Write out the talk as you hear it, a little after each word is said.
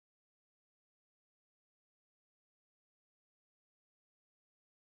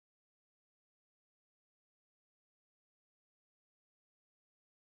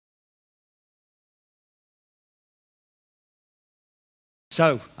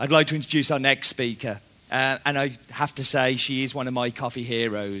So, I'd like to introduce our next speaker. And I have to say, she is one of my coffee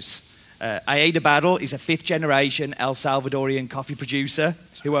heroes. Aida Battle is a fifth-generation El Salvadorian coffee producer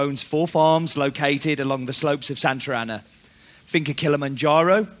who owns 4 farms located along the slopes of Santa Ana. Finca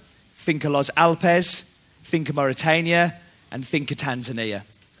Kilimanjaro, Finca Los Alpes, Finca Mauritania, and Finca Tanzania.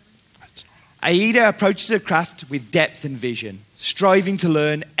 Aida approaches her craft with depth and vision, striving to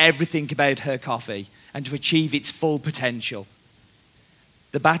learn everything about her coffee and to achieve its full potential.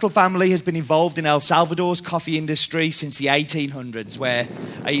 The Battle family has been involved in El Salvador's coffee industry since the 1800s, where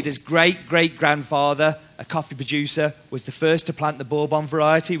Aida's great-great-grandfather, a coffee producer, was the first to plant the Bourbon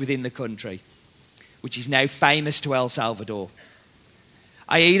variety within the country, which is now famous to El Salvador.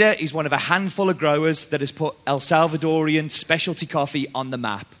 Aida is one of a handful of growers that has put El Salvadorian specialty coffee on the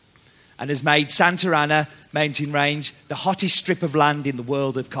map and has made Santa Ana mountain range the hottest strip of land in the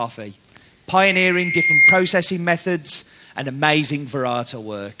world of coffee, pioneering different processing methods and amazing varietal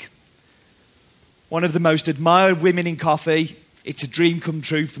work. One of the most admired women in coffee, it's a dream come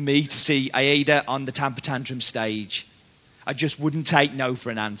true for me to see Aida on the Tamper Tantrum stage. I just wouldn't take no for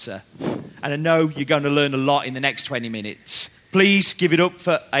an answer. And I know you're going to learn a lot in the next 20 minutes. Please give it up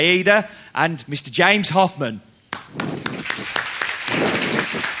for Aida and Mr. James Hoffman.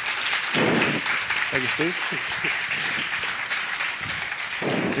 Thank you, Steve.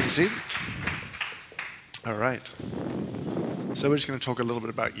 Take a seat. All right. So we're just going to talk a little bit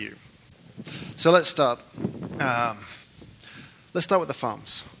about you. So let's start. Let's start with the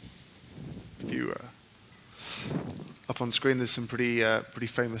farms. Up on screen, there's some pretty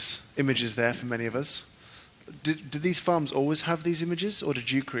famous images there for many of us. Did these farms always have these images, or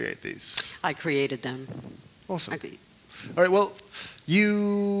did you create these? I created them. Awesome. All right. Well,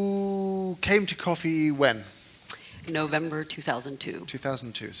 you came to coffee when? November 2002.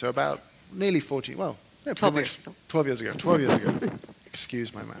 2002. So about nearly 14. Well. Yeah, 12 years ago. 12 years ago. 12 years ago.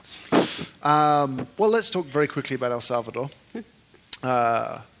 Excuse my maths. Well, let's talk very quickly about El Salvador.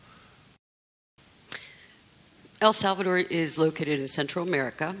 El Salvador is located in Central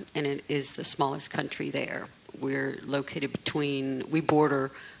America, and it is the smallest country there. We're located we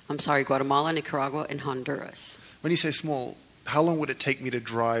border Guatemala, Nicaragua, and Honduras. When you say small, how long would it take me to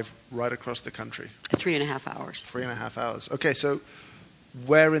drive right across the country? 3.5 hours. 3.5 hours. Okay, so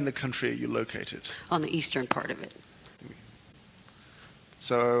where in the country are you located? On the eastern part of it.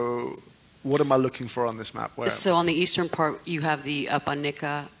 So what am I looking for on this map? Where? So on the eastern part, you have the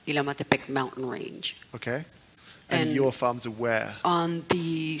Apanica Ilamatepec mountain range. Okay. And your farms are where? On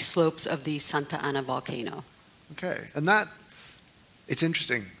the slopes of the Santa Ana volcano. Okay. And it's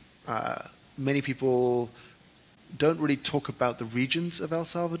interesting. Many people don't really talk about the regions of El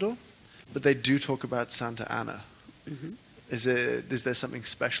Salvador, but they do talk about Santa Ana. Mm-hmm. Is there something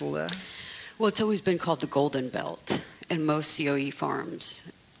special there? Well, it's always been called the Golden Belt, and most COE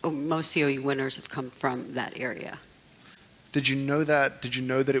farms, most COE winners have come from that area. Did you know that? Did you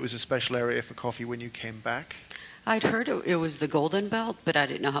know that it was a special area for coffee when you came back? I'd heard it was the Golden Belt, but I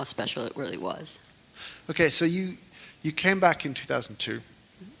didn't know how special it really was. Okay, so you came back in 2002,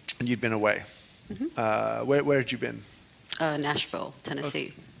 and you'd been away. Mm-hmm. Where had you been? Nashville,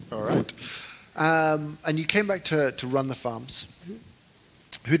 Tennessee. Okay. All right. And you came back to run the farms.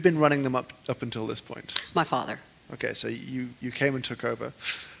 Mm-hmm. Who'd been running them up until this point? My father. Okay, so you came and took over.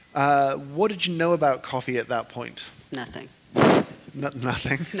 What did you know about coffee at that point? Nothing.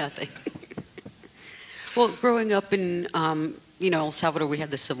 Nothing? Nothing. Well, growing up in El Salvador, we had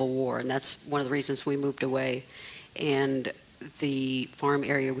the Civil War, and that's one of the reasons we moved away. And the farm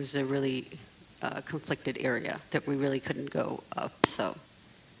area was a really conflicted area that we really couldn't go up, so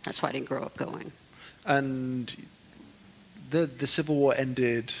that's why I didn't grow up going. And the Civil War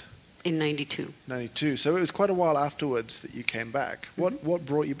ended? In 92. 92. So it was quite a while afterwards that you came back. Mm-hmm. What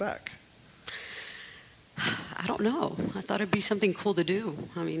brought you back? I don't know. I thought it'd be something cool to do.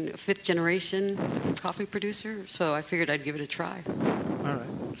 I mean, a 5th generation coffee producer, so I figured I'd give it a try. All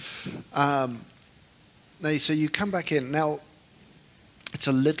right. Now, so you come back in. Now, it's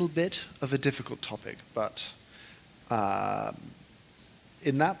a little bit of a difficult topic, but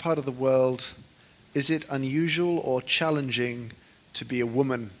in that part of the world, is it unusual or challenging to be a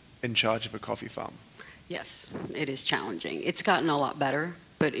woman in charge of a coffee farm? Yes, it is challenging. It's gotten a lot better,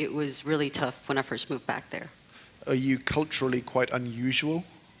 but it was really tough when I first moved back there. Are you culturally quite unusual?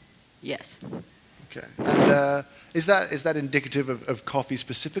 Yes. Okay. And is that indicative of coffee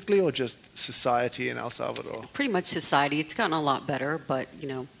specifically, or just society in El Salvador? Pretty much society. It's gotten a lot better, but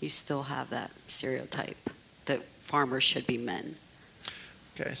you still have that stereotype that farmers should be men.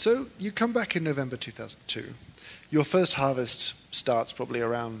 Okay, so you come back in November 2002. Your first harvest starts probably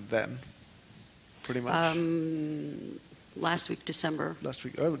around then, pretty much. last week, December. Last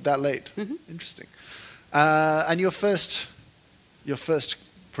week. Oh, that late. Mhm. Interesting. And your first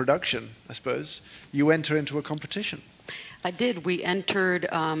production, I suppose, you enter into a competition. I did. We entered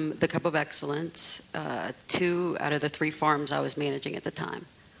the Cup of Excellence, 2 out of the 3 farms I was managing at the time.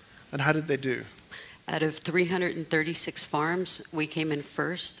 And how did they do? Out of 336 farms, we came in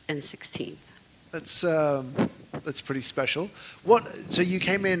first and 16th. That's pretty special. So you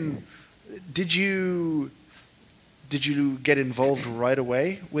came in. Did you get involved right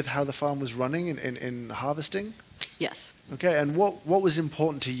away with how the farm was running in harvesting? Yes. Okay. And what was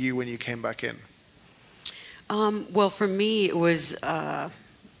important to you when you came back in? Well, for me, it was, to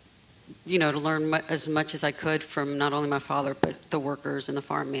learn as much as I could from not only my father, but the workers and the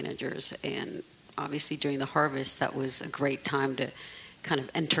farm managers. And obviously, during the harvest, that was a great time to kind of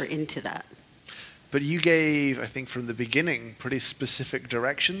enter into that. But you gave, I think, from the beginning, pretty specific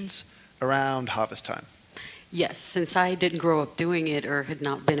directions around harvest time. Yes, since I didn't grow up doing it or had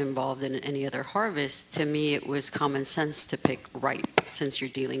not been involved in any other harvest, to me it was common sense to pick ripe, since you're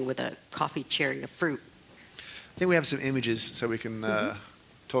dealing with a coffee cherry, a fruit. I think we have some images so we can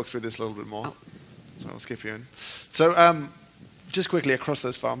talk through this a little bit more. Oh. So I'll skip you in. So just quickly across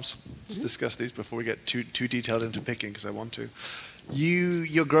those farms, let's discuss these before we get too detailed into picking, because I want to.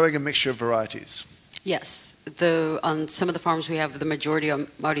 You're growing a mixture of varieties. Yes, on some of the farms we have the majority of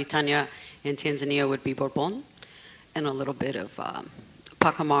Mauritania and Tanzania would be Bourbon, and a little bit of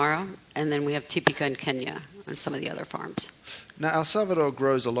Pacamara, and then we have Typica in Kenya on some of the other farms. Now, El Salvador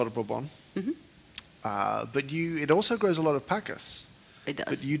grows a lot of Bourbon, Mhm. but it also grows a lot of Pacas, It does.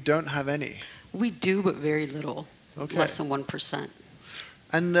 but you don't have any. We do, but very little, Okay. less than 1%.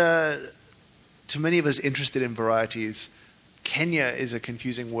 And to many of us interested in varieties, Kenya is a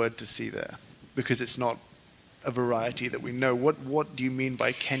confusing word to see there, because it's not a variety that we know. What do you mean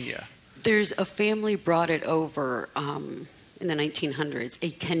by Kenya? There's a family brought it over in the 1900s, a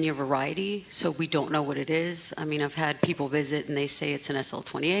Kenya variety, so we don't know what it is. I mean, I've had people visit and they say it's an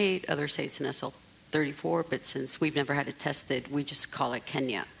SL28, others say it's an SL34, but since we've never had it tested, we just call it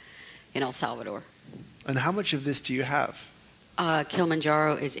Kenya in El Salvador. And how much of this do you have?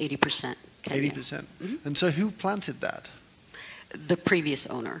 Kilimanjaro is 80% Kenya. 80%. Mhm. And so who planted that? The previous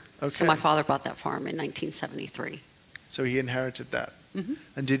owner. Okay. So my father bought that farm in 1973. So he inherited that. Mhm.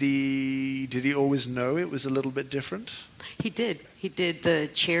 And did he always know it was a little bit different? He did. The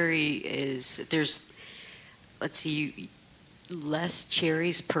cherry there's, let's see, less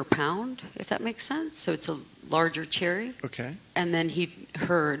cherries per pound, if that makes sense. So it's a larger cherry. Okay. And then he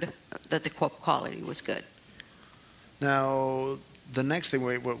heard that the quality was good. Now, the next thing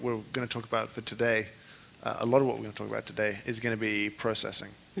we're going to talk about for today, a lot of what we're going to talk about today is going to be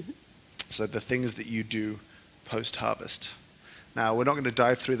processing. Mhm. So the things that you do post-harvest. Now, we're not going to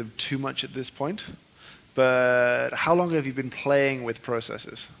dive through them too much at this point, but how long have you been playing with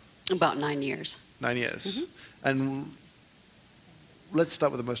processes? About 9 years. 9 years. Mhm. And let's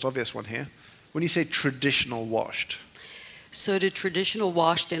start with the most obvious one here. When you say traditional washed, So the traditional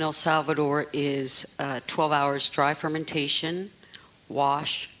washed in El Salvador is 12 hours dry fermentation,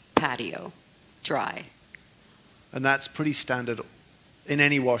 wash, patio, dry. and that's pretty standard in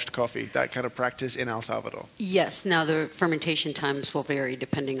any washed coffee, that kind of practice in El Salvador. Yes, now the fermentation times will vary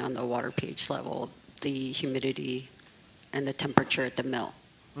depending on the water pH level, the humidity, and the temperature at the mill.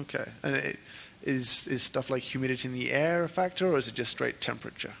 Okay. And is stuff like humidity in the air a factor, or is it just straight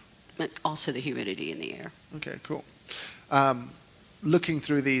temperature? But also the humidity in the air. Okay, cool. Looking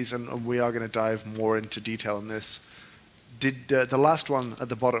through these, and we are going to dive more into detail on this, did the last one at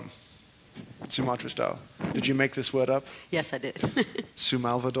the bottom, Sumatra style, did you make this word up? Yes, I did.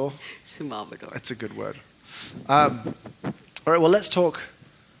 Sumalvador? Sumalvador. That's a good word. All right, well, let's talk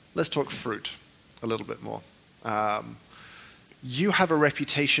fruit a little bit more. You have a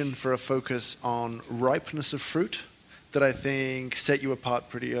reputation for a focus on ripeness of fruit that I think set you apart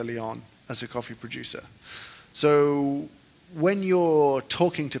pretty early on as a coffee producer. So when you're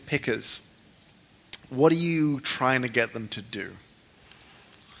talking to pickers, what are you trying to get them to do?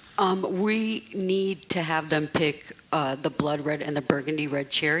 We need to have them pick the blood red and the burgundy red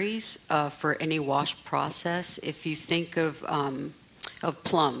cherries for any wash process. If you think of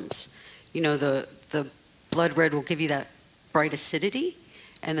plums, the blood red will give you that bright acidity,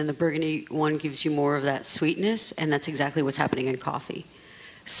 and then the burgundy one gives you more of that sweetness, and that's exactly what's happening in coffee.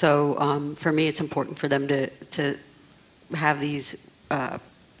 So for me, it's important for them to have these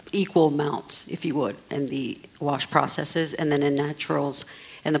equal amounts, if you would, in the wash processes, and then in naturals.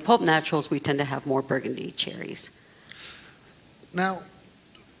 In the pulp naturals, we tend to have more burgundy cherries. Now,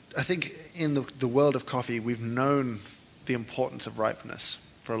 I think in the world of coffee, we've known the importance of ripeness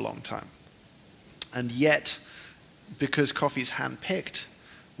for a long time. And yet, because coffee's hand-picked,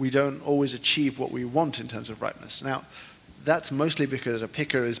 we don't always achieve what we want in terms of ripeness. Now, that's mostly because a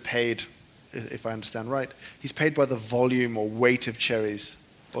picker is paid, if I understand right, he's paid by the volume or weight of cherries,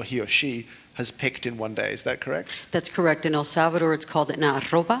 or he or she has picked in one day. Is that correct? That's correct. In El Salvador, it's called an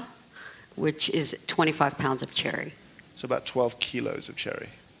arroba, which is 25 pounds of cherry. So about 12 kilos of cherry.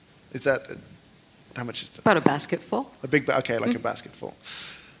 Is that, how much is that? About a basket full. A big, okay, like a basket full.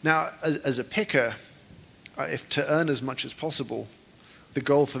 Now, as a picker, if to earn as much as possible, the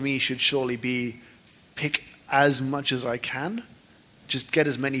goal for me should surely be pick as much as I can, just get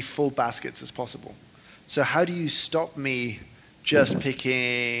as many full baskets as possible. So how do you stop me just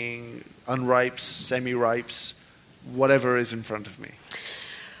picking unripes, semi-ripes, whatever is in front of me?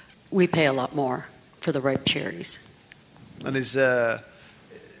 We pay a lot more for the ripe cherries. And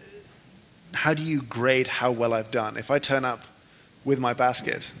how do you grade how well I've done? If I turn up with my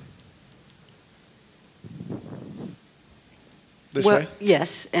basket this way?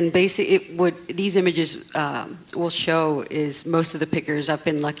 Yes, and basically what these images will show is most of the pickers I've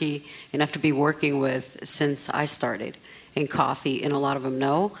been lucky enough to be working with since I started in coffee, and a lot of them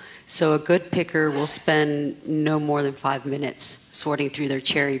know. So a good picker will spend no more than 5 minutes sorting through their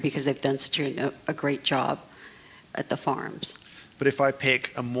cherry because they've done such a great job at the farms. But if I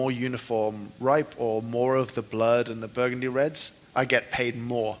pick a more uniform ripe or more of the blood and the burgundy reds, I get paid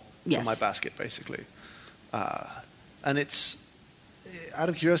more for my basket, basically. And it's, out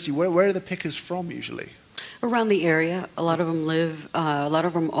of curiosity, where are the pickers from usually? Around the area. A lot of them a lot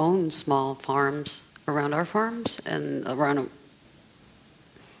of them own small farms around our farms, and around,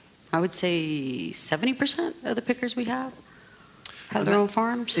 I would say 70% of the pickers we have their own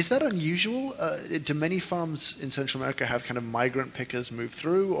farms. Is that unusual? Do many farms in Central America have kind of migrant pickers move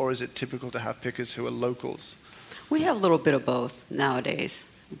through, or is it typical to have pickers who are locals? We have a little bit of both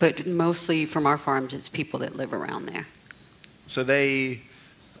nowadays, but mostly from our farms, it's people that live around there. So we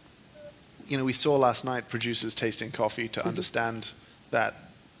saw last night producers tasting coffee to understand that.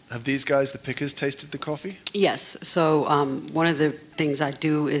 Have these guys, the pickers, tasted the coffee? Yes. So one of the things I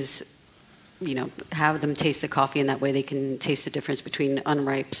do is have them taste the coffee, and that way they can taste the difference between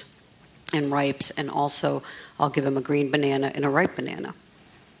unripes and ripes, and also I'll give them a green banana and a ripe banana.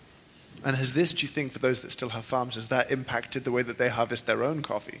 And has this, do you think, for those that still have farms, has that impacted the way that they harvest their own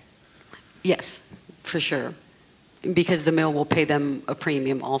coffee? Yes, for sure, because the mill will pay them a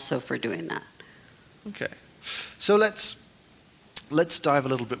premium also for doing that. Okay. So let's dive a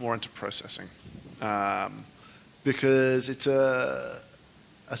little bit more into processing, because it's a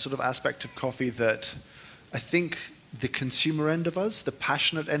sort of aspect of coffee that I think the consumer end of us, the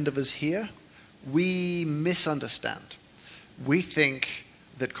passionate end of us here, we misunderstand. We think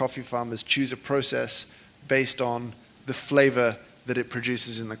that coffee farmers choose a process based on the flavor that it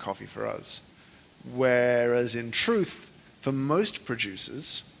produces in the coffee for us. Whereas in truth, for most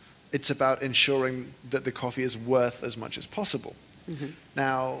producers, it's about ensuring that the coffee is worth as much as possible. Mm-hmm.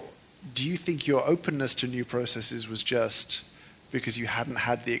 Now, do you think your openness to new processes was just because you hadn't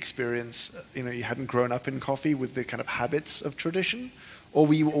had the experience, you hadn't grown up in coffee with the kind of habits of tradition? Or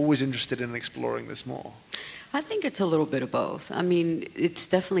were you always interested in exploring this more? I think it's a little bit of both. I mean, it's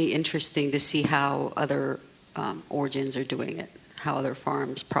definitely interesting to see how other origins are doing it, how other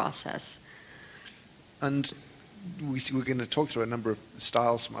farms process. And we're going to talk through a number of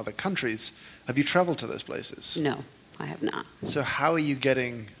styles from other countries. Have you traveled to those places? No, I have not. So how are you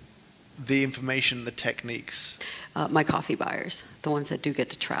getting the information, the techniques? My coffee buyers, the ones that do get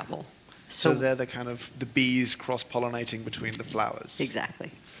to travel. So they're the kind of the bees cross-pollinating between the flowers.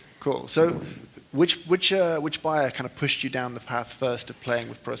 Exactly. Cool. So which buyer kind of pushed you down the path first of playing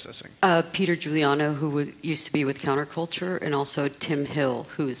with processing? Peter Giuliano, who used to be with Counterculture, and also Tim Hill,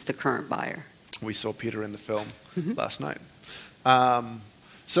 who is the current buyer. We saw Peter in the film last night.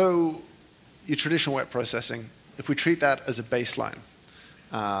 So your traditional wet processing, if we treat that as a baseline,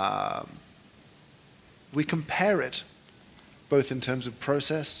 we compare it both in terms of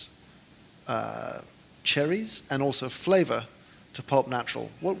process, cherries, and also flavor to pulp natural.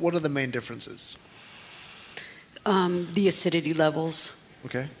 What are the main differences? The acidity levels,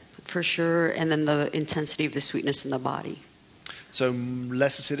 okay, for sure, and then the intensity of the sweetness in the body. So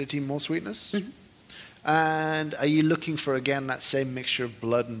less acidity, more sweetness? Mm-hmm. And are you looking for, again, that same mixture of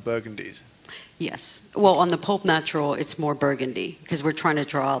blood and burgundy? Yes. Well, on the pulp natural, it's more burgundy because we're trying to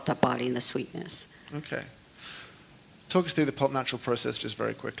draw out that body and the sweetness. Okay. Talk us through the pulp natural process just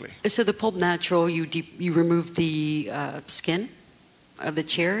very quickly. So the pulp natural, you remove the skin of the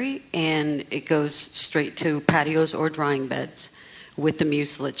cherry, and it goes straight to patios or drying beds with the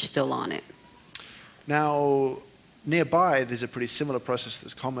mucilage still on it. Now, nearby, there's a pretty similar process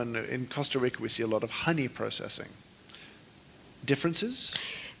that's common. In Costa Rica, we see a lot of honey processing. differences?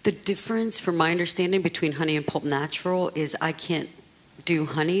 The difference, from my understanding, between honey and pulp natural is I can't do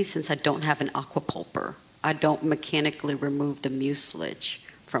honey since I don't have an aquapulper. I don't mechanically remove the mucilage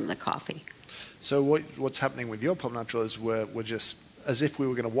from the coffee. So what's happening with your pulp natural is we're just, as if we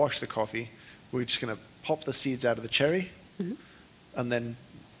were going to wash the coffee, we're just going to pop the seeds out of the cherry, Mhm. and then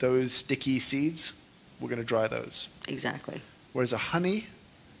those sticky seeds, we're going to dry those. Exactly. Whereas a honey,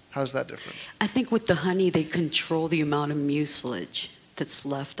 how's that different? I think with the honey, they control the amount of mucilage that's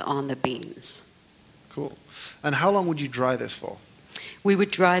left on the beans. Cool. And how long would you dry this for? We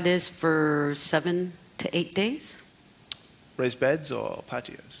would dry this for 7 to 8 days. Raised beds or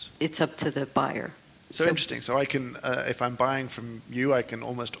patios? It's up to the buyer. So interesting. So I can, if I'm buying from you, I can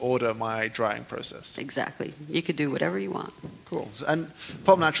almost order my drying process. Exactly. You could do whatever you want. Cool. And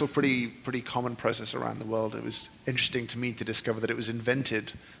pulp natural, pretty common process around the world. It was interesting to me to discover that it was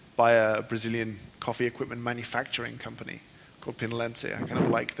invented by a Brazilian coffee equipment manufacturing company called Pinalense. I kind of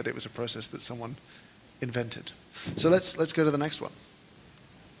like that it was a process that someone invented. So let's go to the next one.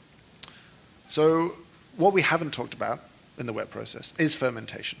 So what we haven't talked about in the wet process is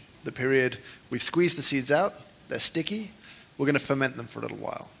fermentation. The period we've squeezed the seeds out, they're sticky, we're going to ferment them for a little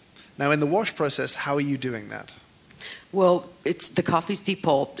while. Now in the wash process, how are you doing that? Well, it's the coffee's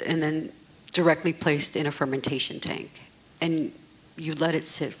depulped and then directly placed in a fermentation tank. And you let it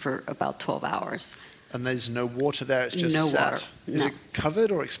sit for about 12 hours. And there's no water there, it's just No sat. water, Is no. it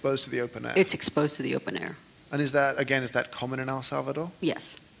covered or exposed to the open air? It's exposed to the open air. And is that common in El Salvador?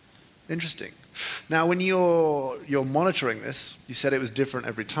 Yes. Interesting. Now, when you're monitoring this, you said it was different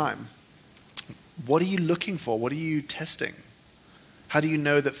every time. What are you looking for? What are you testing? How do you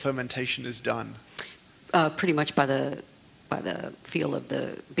know that fermentation is done? Pretty much by the feel of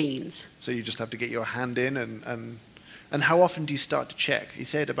the beans. So you just have to get your hand in and how often do you start to check? You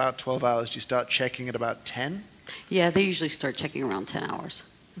said about 12 hours. Do you start checking at about 10? Yeah, they usually start checking around 10 hours.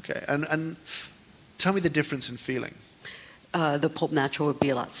 Okay. And tell me the difference in feeling. The pulp natural would be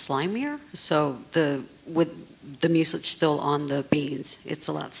a lot slimier. So with the mucilage still on the beans, it's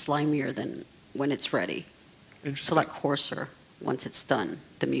a lot slimier than when it's ready. It's a Interesting. lot coarser once it's done.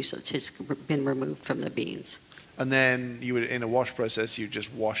 The mucilage has been removed from the beans. And then you would, in a wash process, you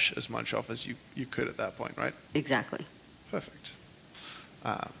just wash as much off as you could at that point, right? Exactly. Perfect.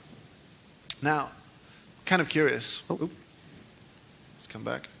 Now, kind of curious. Oh. Oop. Let's come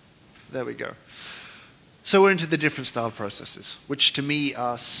back. There we go. So we're into the different style processes, which to me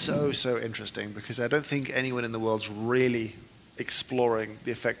are so interesting because I don't think anyone in the world's really exploring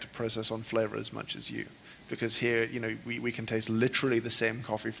the effective process on flavor as much as you. Because here, we can taste literally the same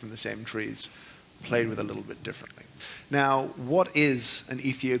coffee from the same trees, played with a little bit differently. Now, what is an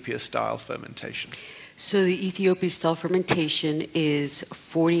Ethiopia-style fermentation? So the Ethiopia-style fermentation is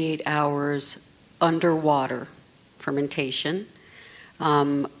 48 hours underwater fermentation.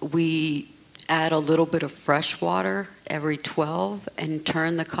 We add a little bit of fresh water every 12 and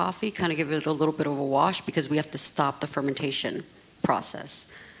turn the coffee, kind of give it a little bit of a wash because we have to stop the fermentation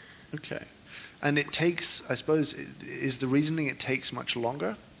process. Okay. And it takes, I suppose, is the reasoning it takes much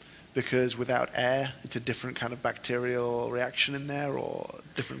longer? Because without air, it's a different kind of bacterial reaction in there or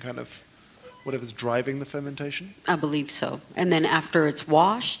different kind of whatever's driving the fermentation? I believe so. And then after it's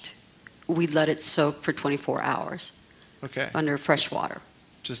washed, we let it soak for 24 hours Okay. under fresh water,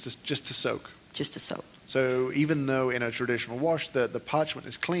 Just to soak. just to soak. So even though in a traditional wash the parchment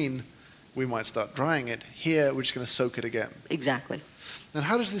is clean, we might start drying it. Here, we're just going to soak it again. Exactly. And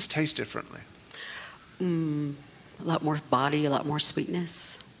how does this taste differently? A lot more body, a lot more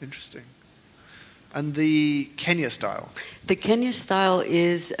sweetness. Interesting. And the Kenya style? The Kenya style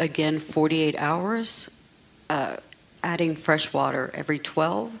is, again, 48 hours, adding fresh water every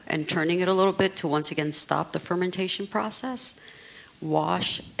 12 and turning it a little bit to once again stop the fermentation process,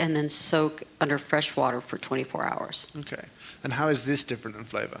 wash, and then soak under fresh water for 24 hours. Okay. And how is this different in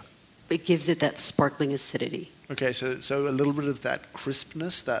flavor? It gives it that sparkling acidity. Okay, so a little bit of that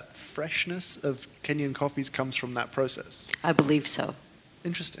crispness, that freshness of Kenyan coffees comes from that process. I believe so.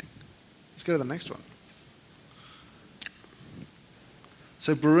 Interesting. Let's go to the next one.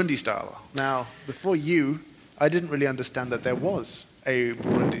 So Burundi style. Now, before you, I didn't really understand that there was a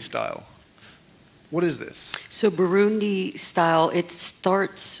Burundi style. What is this? So Burundi style, it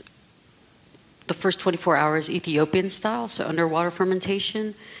starts the first 24 hours Ethiopian style, so underwater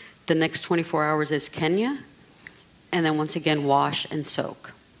fermentation. The next 24 hours is Kenya, and then once again wash and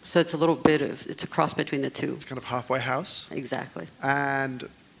soak. So it's it's a cross between the two. It's kind of halfway house. Exactly. And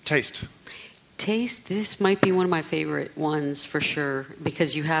taste. Taste, this might be one of my favorite ones for sure,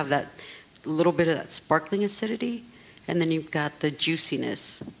 because you have that little bit of that sparkling acidity, and then you've got the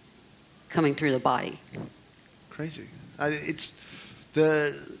juiciness coming through the body. Crazy.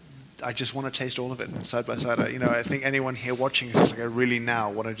 I just want to taste all of it side by side. I think anyone here watching is just like, I really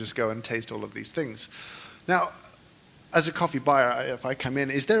now want to just go and taste all of these things. Now, as a coffee buyer, if I come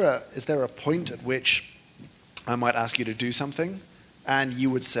in, is there a point at which I might ask you to do something and you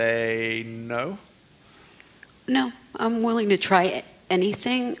would say no? No, I'm willing to try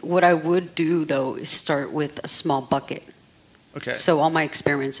anything. What I would do, though, is start with a small bucket. Okay. So all my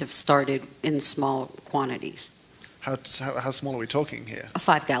experiments have started in small quantities. How small are we talking here? A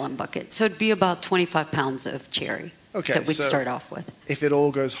 5-gallon bucket. So it'd be about 25 pounds of cherry that we'd start off with. If it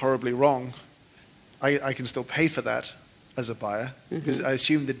all goes horribly wrong, I can still pay for that as a buyer, because I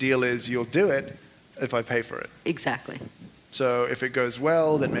assume the deal is you'll do it if I pay for it. Exactly. So if it goes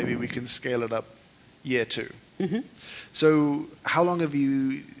well, then maybe we can scale it up year 2. Mm-hmm. So how long have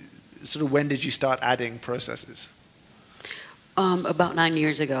you, when did you start adding processes? About 9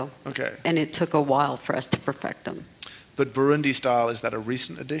 years ago. Okay. And it took a while for us to perfect them. But Burundi style, is that a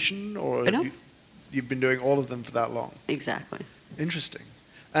recent addition, or No. you've been doing all of them for that long? Exactly. Interesting.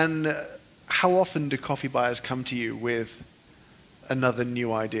 And how often do coffee buyers come to you with another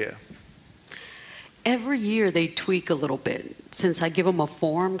new idea? Every year they tweak a little bit. Since I give them a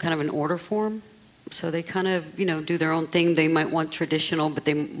form, kind of an order form, so they kind of, do their own thing. They might want traditional, but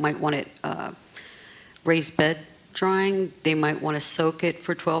they might want it raised bed drying. They might want to soak it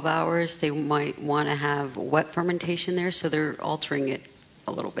for 12 hours. They might want to have wet fermentation there, so they're altering it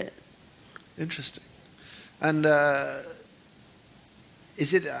a little bit. Interesting. And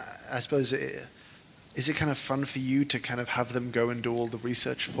is it, I suppose, is it kind of fun for you to kind of have them go and do all the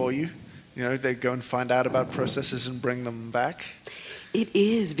research for you? They go and find out about processes and bring them back? It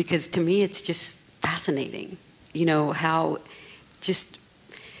is, because to me it's just fascinating. How just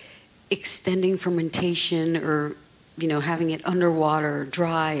extending fermentation, or having it underwater,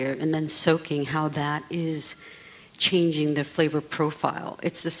 dry, and then soaking, how that is changing the flavor profile.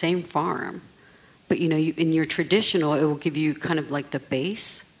 It's the same farm, but in your traditional, it will give you kind of like the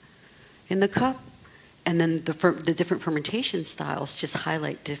base in the cup, and then the different fermentation styles just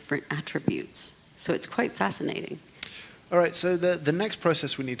highlight different attributes. So it's quite fascinating. All right, so the next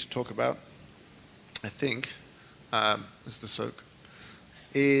process we need to talk about, I think, is the soak,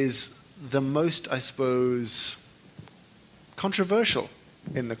 is the most, I suppose, controversial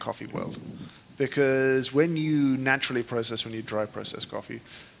in the coffee world. Because when you naturally process, when you dry process coffee,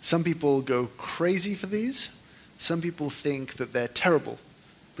 some people go crazy for these. Some people think that they're terrible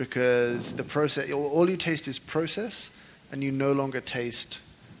because the process, all you taste is process, and you no longer taste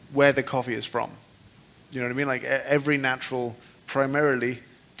where the coffee is from. You know what I mean? Like every natural primarily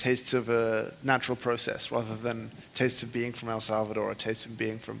tastes of a natural process rather than tastes of being from El Salvador or tastes of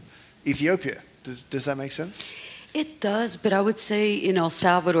being from Ethiopia. Does that make sense? It does, but I would say in El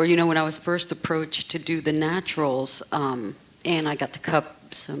Salvador, when I was first approached to do the naturals, and I got to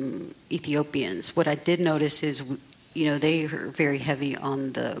cup some Ethiopians, what I did notice is, they are very heavy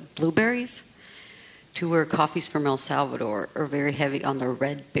on the blueberries, to where coffees from El Salvador are very heavy on the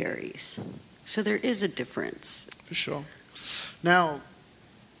red berries. So there is a difference. For sure. Now,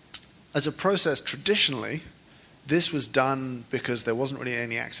 as a process, traditionally, this was done because there wasn't really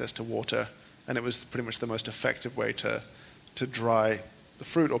any access to water, and it was pretty much the most effective way to dry the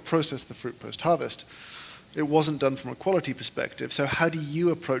fruit or process the fruit post-harvest. It wasn't done from a quality perspective. So how do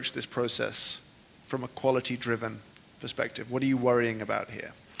you approach this process from a quality-driven perspective? What are you worrying about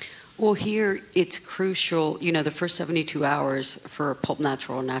here? Well, here it's crucial. The first 72 hours for pulp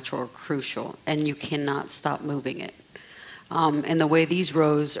natural are crucial, and you cannot stop moving it. And the way these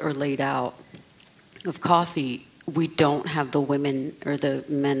rows are laid out of coffee, we don't have the women or the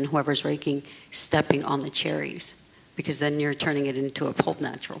men, whoever's raking, stepping on the cherries, because then you're turning it into a pulp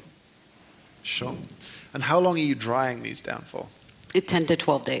natural. Sure. And how long are you drying these down for? 10 to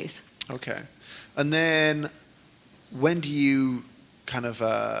 12 days. Okay. And then when do you kind of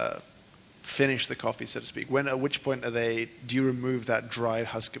finish the coffee, so to speak? At which point do you remove that dried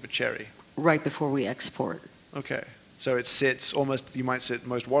husk of a cherry? Right before we export. Okay. So it sits almost, you might sit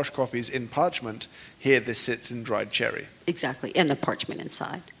most washed coffees in parchment. Here this sits in dried cherry. Exactly, and the parchment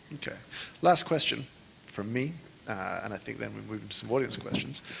inside. Okay. Last question from me, and I think then we move into some audience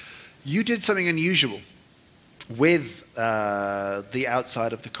questions. You did something unusual with the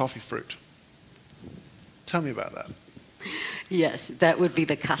outside of the coffee fruit. Tell me about that. Yes, that would be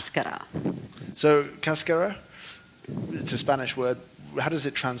the cáscara. So cáscara, it's a Spanish word. How does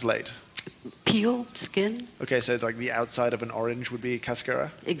it translate? Peel, skin. Okay, so it's like the outside of an orange would be cáscara?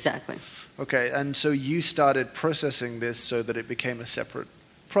 Exactly. Okay, and so you started processing this so that it became a separate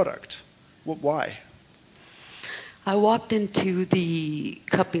product. Why? I walked into the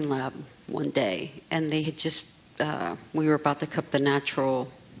cupping lab one day, and they had just we were about to cup the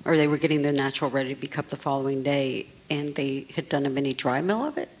natural, or they were getting the natural ready to be cupped the following day, and they had done a mini dry mill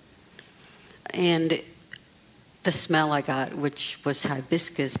of it. And the smell I got, which was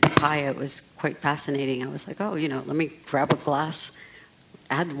hibiscus papaya, was quite fascinating. I was like, oh, let me grab a glass,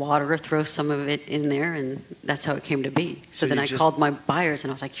 add water, throw some of it in there, and that's how it came to be. So then I called my buyers,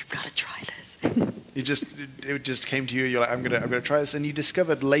 and I was like, you've got to try this. It just came to you. You're like, I'm gonna try this, and you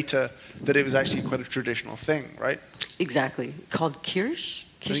discovered later that it was actually quite a traditional thing, right? Exactly. Called Kirsch?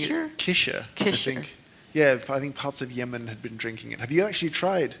 Kisher? Kisher. Kisher. I think parts of Yemen had been drinking it. Have you actually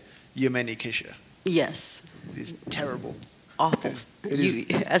tried Yemeni Kisher? Yes. It is terrible. Awful. It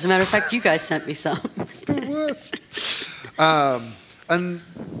is. As a matter of fact, you guys sent me some. It's the worst. And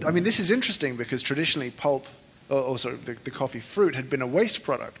I mean, this is interesting because traditionally pulp, the coffee fruit had been a waste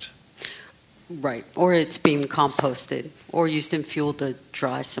product. Right. Or it's being composted or used in fuel to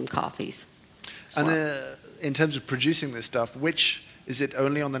dry some coffees. And in terms of producing this stuff, is it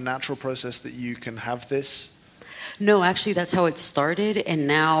only on the natural process that you can have this? No, actually, that's how it started. And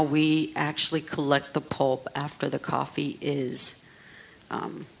now we actually collect the pulp after the coffee is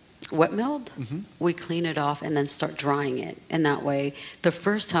wet milled. Mm-hmm. We clean it off and then start drying it. And that way, the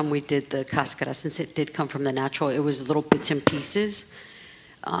first time we did the cascara, since it did come from the natural, it was little bits and pieces,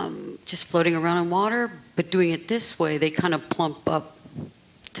 just floating around in water. But doing it this way, they kind of plump up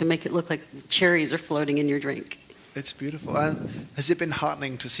to make it look like cherries are floating in your drink. It's beautiful. And has it been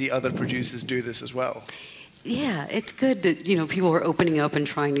heartening to see other producers do this as well? Yeah, it's good that people are opening up and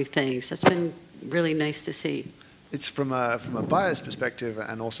trying new things. That's been really nice to see. It's from a buyer's perspective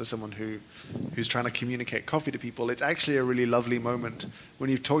and also someone who's trying to communicate coffee to people. It's actually a really lovely moment when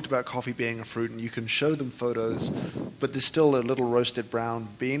you've talked about coffee being a fruit and you can show them photos, but there's still a little roasted brown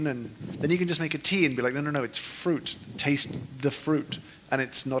bean, and then you can just make a tea and be like, no, it's fruit. Taste the fruit. And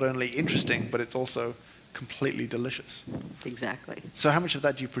it's not only interesting, but it's also completely delicious. Exactly. So how much of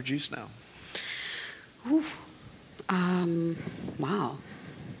that do you produce now? Wow.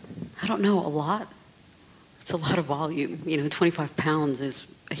 I don't know, a lot. It's a lot of volume. 25 pounds is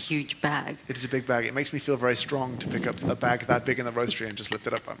a huge bag. It is a big bag. It makes me feel very strong to pick up a bag that big in the roastery and just lift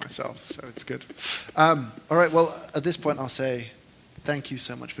it up by myself. So it's good. All right, well, at this point, I'll say thank you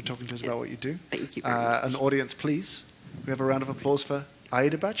so much for talking to us about what you do. Thank you very much. An audience, please. We have a round of applause for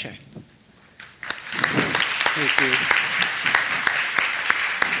Aida Bache. Thank you.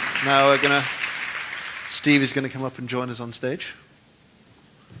 Now Steve is going to come up and join us on stage.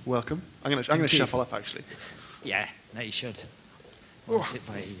 Welcome. I'm going to shuffle up, actually. Yeah, no, you should. I'll sit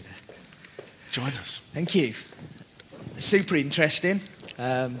by you. Join us. Thank you. Super interesting.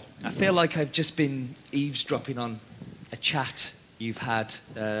 I feel like I've just been eavesdropping on a chat you've had.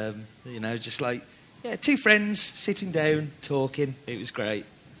 Just like, two friends sitting down, talking. It was great.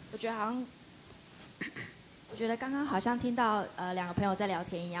 我觉得刚刚好像听到两个朋友在聊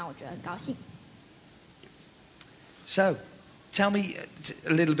天一样，我觉得很高兴。So, tell me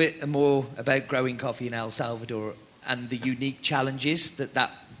a little bit more about growing coffee in El Salvador and the unique challenges that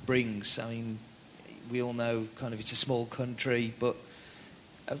brings. I mean, we all know kind of it's a small country, but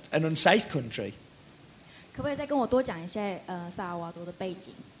an unsafe country. 可不可以再跟我多讲一些萨尔瓦多的背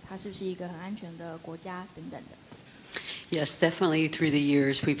景？它是不是一个很安全的国家等等的？ Yes, definitely through the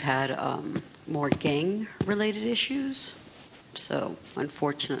years we've had more gang-related issues. So,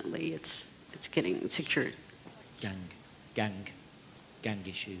 unfortunately, it's getting secured. Gang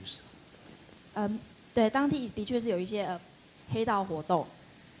issues. 对，当地的确是有一些黑道活动。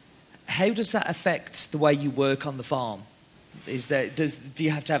 How does that affect the way you work on the farm? Do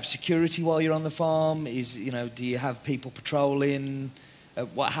you have to have security while you're on the farm? Do you have people patrolling?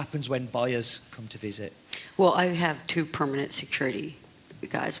 What happens when buyers come to visit? Well, I have 2 permanent security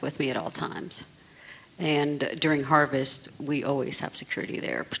guys with me at all times. And during harvest, we always have security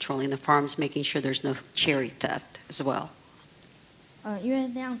there, patrolling the farms, making sure there's no cherry theft as well. 因为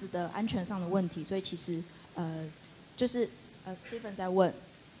那样子的安全上的问题，所以其实就是Stephen 在问，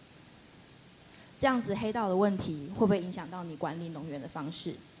这样子黑道的问题会不会影响到你管理农园的方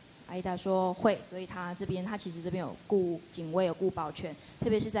式？阿依达说会，所以他其实这边有顾警卫，有顾保全，特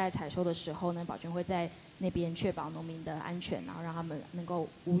别是在采收的时候呢，保全会在那边确保农民的安全，然后让他们能够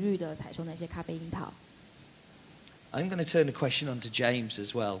无虑的采收那些咖啡樱桃。I'm going to turn a question on to James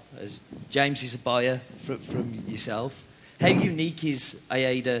as well, as James is a buyer from yourself. How unique is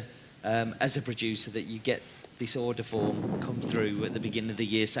Aida as a producer that you get this order form come through at the beginning of the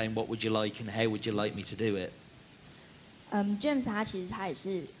year saying what would you like and how would you like me to do it? James 他也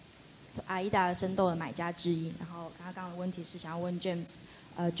是阿依达的生豆的买家之一，然后他刚刚的问题是想要问 James，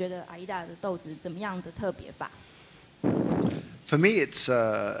 觉得阿依达的豆子怎么样的特别法？ For me, it's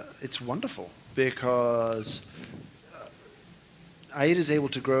wonderful. because AIDA is able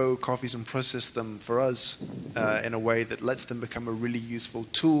to grow coffees and process them for us in a way that lets them become a really useful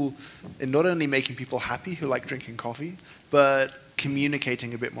tool in not only making people happy who like drinking coffee, but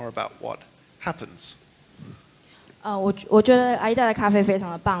communicating a bit more about what happens. 我觉得AIDA的咖啡非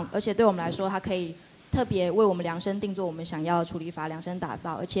常的棒，而且对我们来说，它可以特别为我们量身定做我们想要的处理法，量身打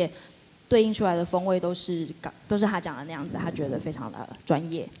造，而且对应出来的风味都是他讲的那样子，他觉得非常的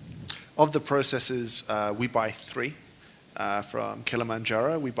专业。Of the processes, we buy 3. From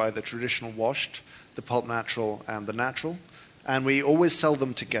Kilimanjaro, we buy the traditional washed, the pulp natural, and the natural. And we always sell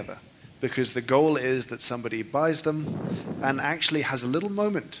them together because the goal is that somebody buys them and actually has a little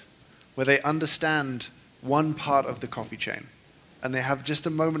moment where they understand one part of the coffee chain. And they have just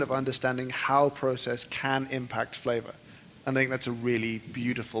a moment of understanding how process can impact flavor. And I think that's a really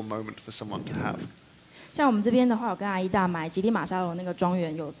beautiful moment for someone to have. 像我们这边的话，我跟AIDA买吉利马沙罗那个庄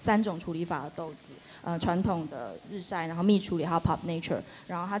园有3种处理法的豆子。传统的日晒，然后蜜处理，还有 Pop Nature，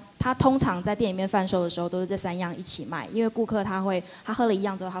 然后它通常在店里面贩售的时候都是这3样一起卖，因为顾客他喝了一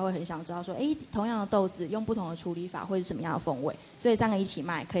样之后，他会很想知道说，同样的豆子用不同的处理法会是什么样的风味，所以3个一起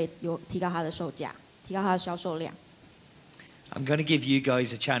卖可以提高它的售价，提高它的销售量。I'm going to give you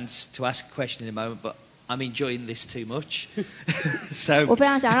guys a chance to ask a question in a moment, but I'm enjoying this too much. So 我非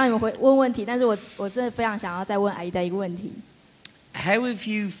常想让你们问问题，但是我真的非常想要再问AIDA一个问题。How have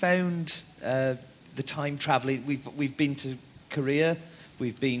you found the time traveling? We've been to Korea,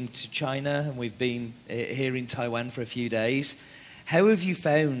 we've been to China, and we've been here in Taiwan for a few days. How have you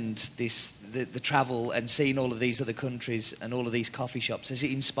found the travel and seeing all of these other countries and all of these coffee shops? Has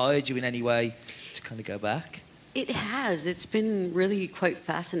it inspired you in any way to kind of go back? It has. It's been really quite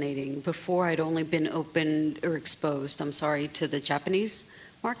fascinating. Before, I'd only been open or exposed, to the Japanese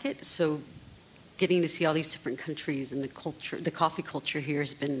market. So getting to see all these different countries and the coffee culture here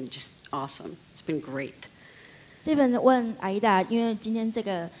has been just awesome. It's been great. Steven 问AIDA，因为今天这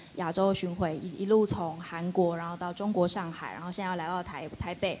个亚洲巡回一路从韩国，然后到中国上海，然后现在要来到台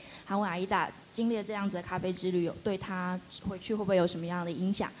北，他问AIDA经历了这样子的咖啡之旅，对他回去会不会有什么样的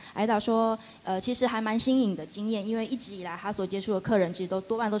影响？AIDA说，其实还蛮新颖的经验，因为一直以来他所接触的客人其实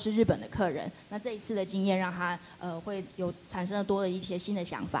多半都是日本的客人，那这一次的经验让他会产生了多的一些新的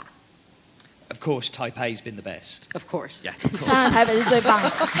想法。Of course, Taipei's been the best. Of course. Yeah. Of course. 当然台北是最棒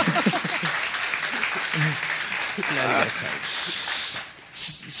的。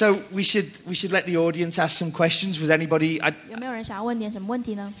So we should let the audience ask some questions. Was anybody? 有没有人想要问点什么问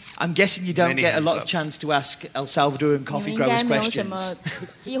题呢？ I'm guessing you don't get a lot of chance to ask El Salvadoran 你们 coffee 应该 growers 没有什么 questions.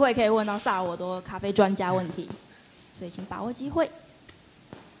 机会可以问到萨尔瓦多咖啡专家问题，所以请把握机会。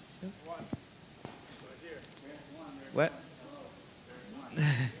Where?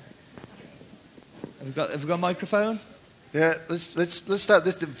 Have we got a microphone? Yeah, let's start.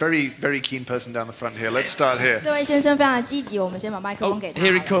 This is a very, very keen person down the front here. Let's start here. 这位先生非常的积极，我们先把麦克 Oh, 风给他。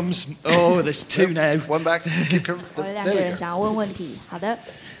 here it comes. Oh, there's two now. One back. Keep coming. 有2 There 个 we 人 go. 想要问问题。好的，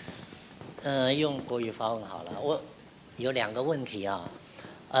用国语发问好了。我有2个问题啊。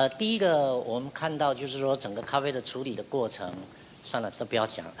第一个，我们看到就是说整个咖啡的处理的过程，算了，这不要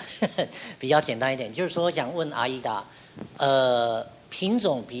讲了，比较简单一点。就是说，我想问AIDA，品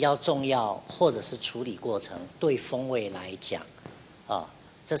种比较重要，或者是处理过程对风味来讲，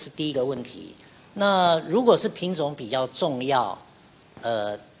这是第一个问题。那如果是品种比较重要，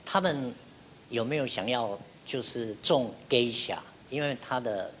他们有没有想要就是种 Geisha？ 因为它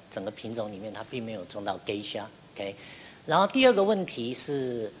的整个品种里面，它并没有种到 Geisha。OK， 然后第二个问题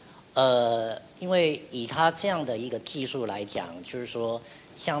是，因为以它这样的一个技术来讲，就是说，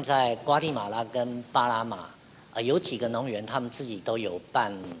像在瓜地马拉跟巴拿马。有几个农园，他们自己都有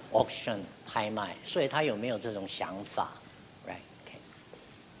办 auction 拍卖，所以他有没有这种想法 ？Right?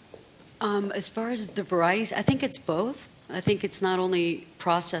 As far as the varieties, I think it's both. I think it's not only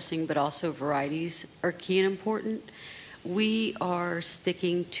processing, but also varieties are key and important. We are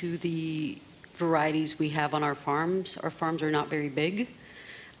sticking to the varieties we have on our farms. Our farms are not very big,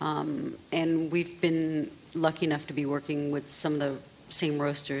 and we've been lucky enough to be working with some of the same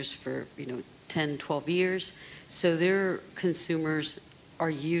roasters for 10, 12 years. So their consumers are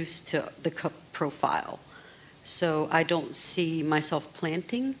used to the cup profile. So I don't see myself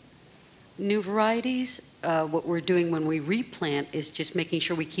planting new varieties. What we're doing when we replant is just making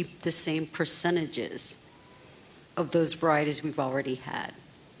sure we keep the same percentages of those varieties we've already had.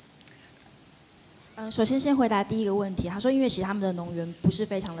 首先回答第一个问题。他说，因为其实他们的农园不是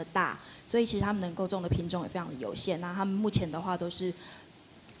非常的大，所以其实他们能够种的品种也非常的有限。那他们目前的话都是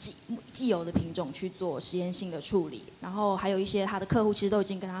既有的品种去做实验性的处理，然后还有一些他的客户其实都已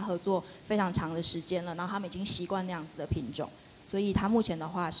经跟他合作非常长的时间了，然后他们已经习惯那样子的品种，所以它目前的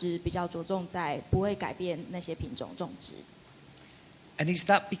话是比较着重在不会改变那些品种种植。And is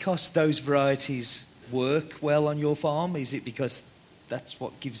that because those varieties work well on your farm? Is it because that's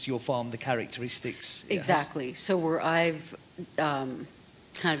what gives your farm the characteristics? it has? Exactly. So where I've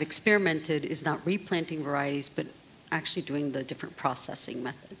kind of experimented is not replanting varieties, but actually doing the different processing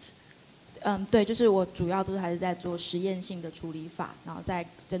methods. 对，就是我主要都是还是在做实验性的处理法，然后再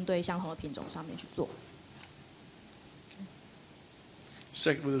针对相同的品种上面去做。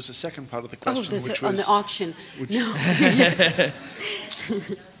There was a second part of the Oh, question, which on the was auction. No.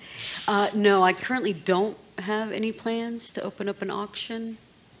 No, I currently don't have any plans to open up an auction.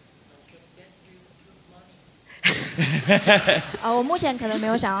 我目前可能没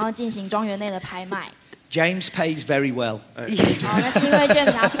有想要进行庄园内的拍卖。James pays very well. 那是因为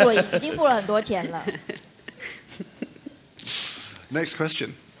James 他已经付了很多钱了。Next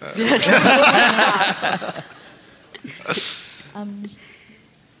question.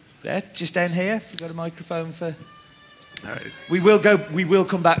 There, just down here. If you've got a microphone for. All right. We will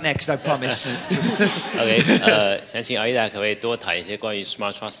come back next, I promise. OK，想请阿依达可不可以多谈一些关于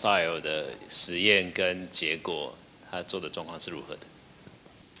Sumatra Style 的实验跟结果，他做的状况是如何的？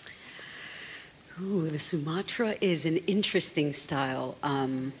 Ooh, the Sumatra is an interesting style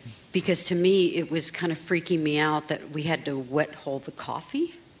because to me it was kind of freaking me out that we had to wet hull the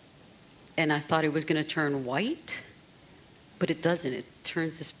coffee, and I thought it was going to turn white, but it doesn't. It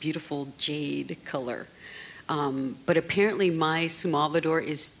turns this beautiful jade color. But apparently my Sumalvador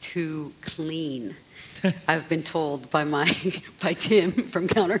is too clean. I've been told by Tim from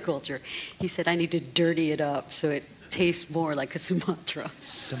Counterculture. He said I need to dirty it up so it tastes more like a Sumatra.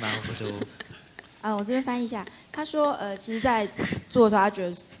 Salvador. 我这边翻译一下，他说，其实，在做的时候，他觉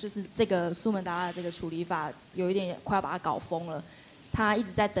得就是这个苏门答腊的这个处理法有一点快要把它搞疯了。他一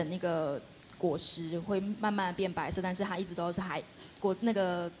直在等那个果实会慢慢的变白色，但是他一直都是那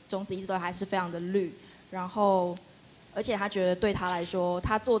个种子一直都还是非常的绿。然后，而且他觉得对他来说，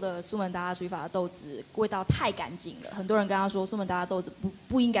他做的苏门答腊处理法的豆子味道太干净了。很多人跟他说，苏门答腊豆子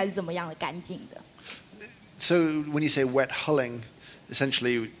不应该是怎么样的干净的。So when you say wet hulling,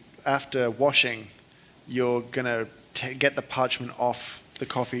 essentially after washing, you're gonna get the parchment off the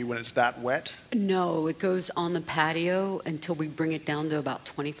coffee when it's that wet? No, it goes on the patio until we bring it down to about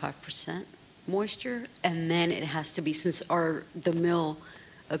 25% moisture, and then it has to be, since the mill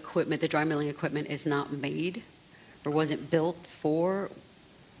equipment, the dry milling equipment is not made or wasn't built for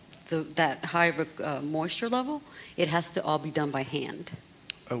that high of a moisture level, it has to all be done by hand.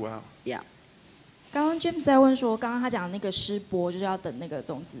 Oh wow. Yeah. 刚刚 James 在问说，刚刚他讲那个湿剥就是要等那个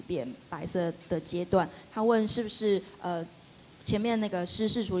种子变白色的阶段，他问是不是前面那个湿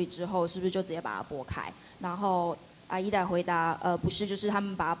式处理之后，是不是就直接把它剥开？然后阿依达回答不是，就是他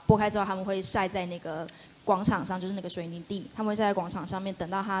们把它剥开之后，他们会晒在那个广场上，就是那个水泥地，他们会晒在广场上面，等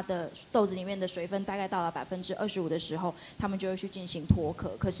到它的豆子里面的水分大概到了25%的时候，他们就会去进行脱壳。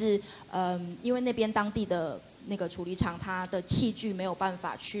可是因为那边当地的那个处理厂，它的器具没有办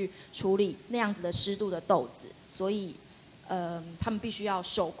法去处理那样子的湿度的豆子，所以他们必须要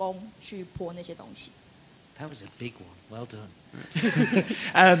手工去剥那些东西。That was a big one. Well done.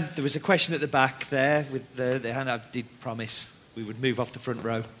 There was a question at the back there with the hand. I did promise we would move off the front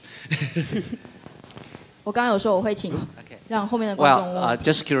row. 我刚刚有说我会请 Okay. 让后面的观众问 Well, 问题。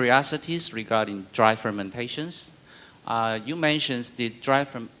 just curiosities regarding dry fermentations. You mentioned the dry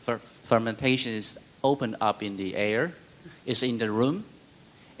fermentation is opened up in the air, is in the room,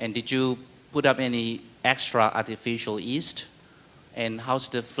 and did you put up any extra artificial yeast? And how's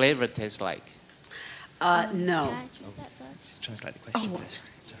the flavor taste like? No. Can I choose that first? Just translate the question first.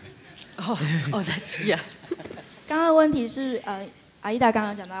 Sorry. Oh, that's, yeah. 刚刚的问题是阿依达刚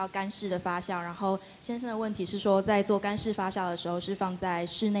刚讲到要干式的发酵，然后先生的问题是说，在做干式发酵的时候是放在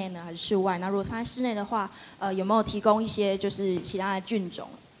室内呢还是室外？那如果放在室内的话，有没有提供一些就是其他的菌种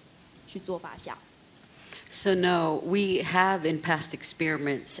去做发酵？ So no, we have in past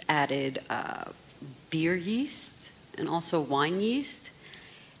experiments added beer yeast and also wine yeast,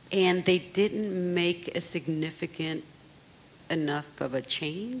 and they didn't make a significant enough of a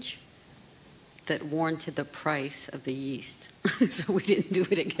change that warranted the price of the yeast. So we didn't do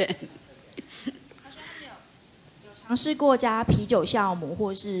it again. 尝试过加啤酒酵母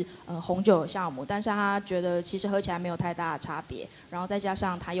或是红酒酵母，但是他觉得其实喝起来没有太大的差别，然后再加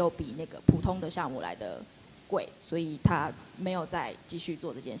上它又比那个普通的酵母来的贵，所以他没有再继续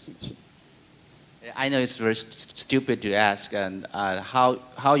做这件事情。 I know it's very stupid to ask, and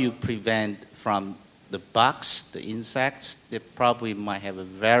how you prevent from the bugs, the insects, they probably might have a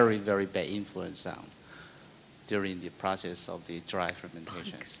very, very bad influence on during the process of the dry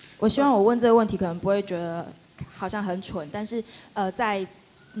fermentations. 我希望我问这个问题可能不会觉得好像很蠢，但是在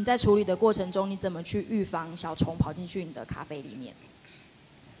你在处理的过程中，你怎么去预防小虫跑进去你的咖啡里面？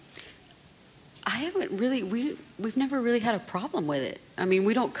 I haven't really, we've never really had a problem with it. I mean,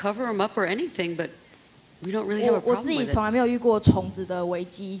 we don't cover them up or anything, but we don't really have a 我 problem 自己 with it. 从来没有遇过虫子的危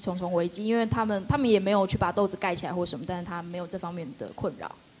机，虫危机，因为他们也没有去把豆子盖起来或什么，但是他没有这方面的困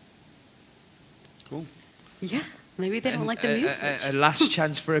扰。 Cool. Yeah, maybe they don't like the music. A last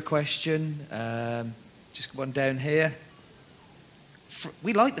chance for a question. Just one down here.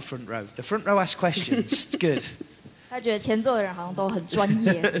 We like the front row. The front row asks questions. It's good. 他觉得前座的人好像都很专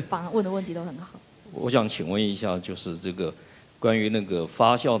业，反而问的问题都很好。我想请问一下，就是这个关于那个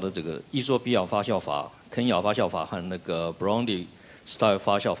发酵的这个伊索比亚发酵法、肯雅发酵法和那个 Brandy Style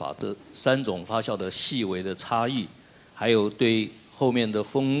发酵法的3种发酵的细微的差异，还有对后面的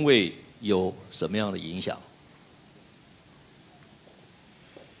风味有什么样的影响？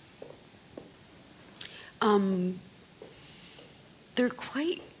 They're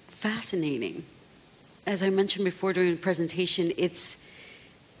quite fascinating. As I mentioned before during the presentation,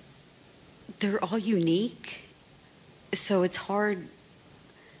 they're all unique. So it's hard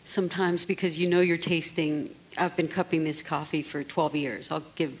sometimes because you know you're tasting. I've been cupping this coffee for 12 years. I'll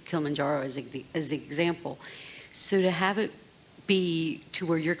give Kilimanjaro as the example. So to have it be to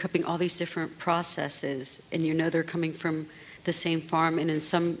where you're cupping all these different processes and you know they're coming from the same farm and in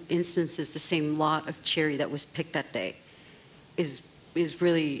some instances the same lot of cherry that was picked that day is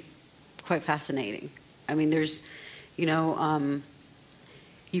really quite fascinating. I mean, there's, you've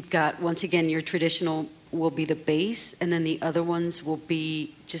got, once again, your traditional will be the base, and then the other ones will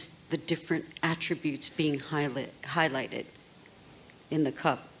be just the different attributes being highlighted in the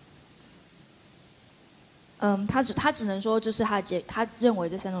cup. 他只能说，就是他认为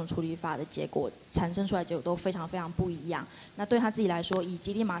这3种处理法的结果产生出来的结果都非常非常不一样。那对他自己来说，以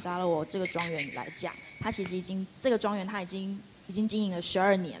吉利马沙洛这个庄园来讲，他其实这个庄园他已经经营了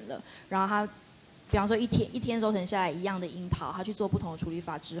12年了。然后他，比方说一天收成下来一样的樱桃，他去做不同的处理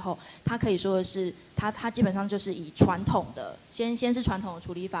法之后，他可以说的是，他基本上就是以传统的先是传统的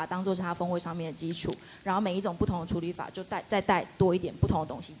处理法当做是他风味上面的基础，然后每一种不同的处理法就再带多一点不同的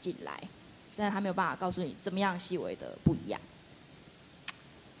东西进来。 但是他没有办法告诉你怎么样细微的不一样。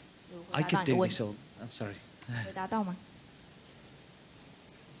I could do this all. I'm sorry. 回答到吗？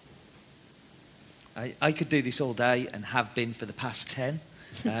 I could do this all day and have been for the past 10,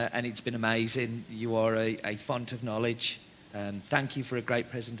 and it's been amazing. You are a font of knowledge. Thank you for a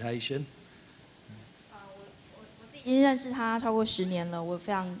great presentation. 我自己已经认识他超过10年了，我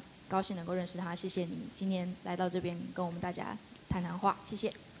非常高兴能够认识他。谢谢你今天来到这边跟我们大家谈话，谢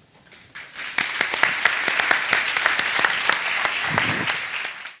谢。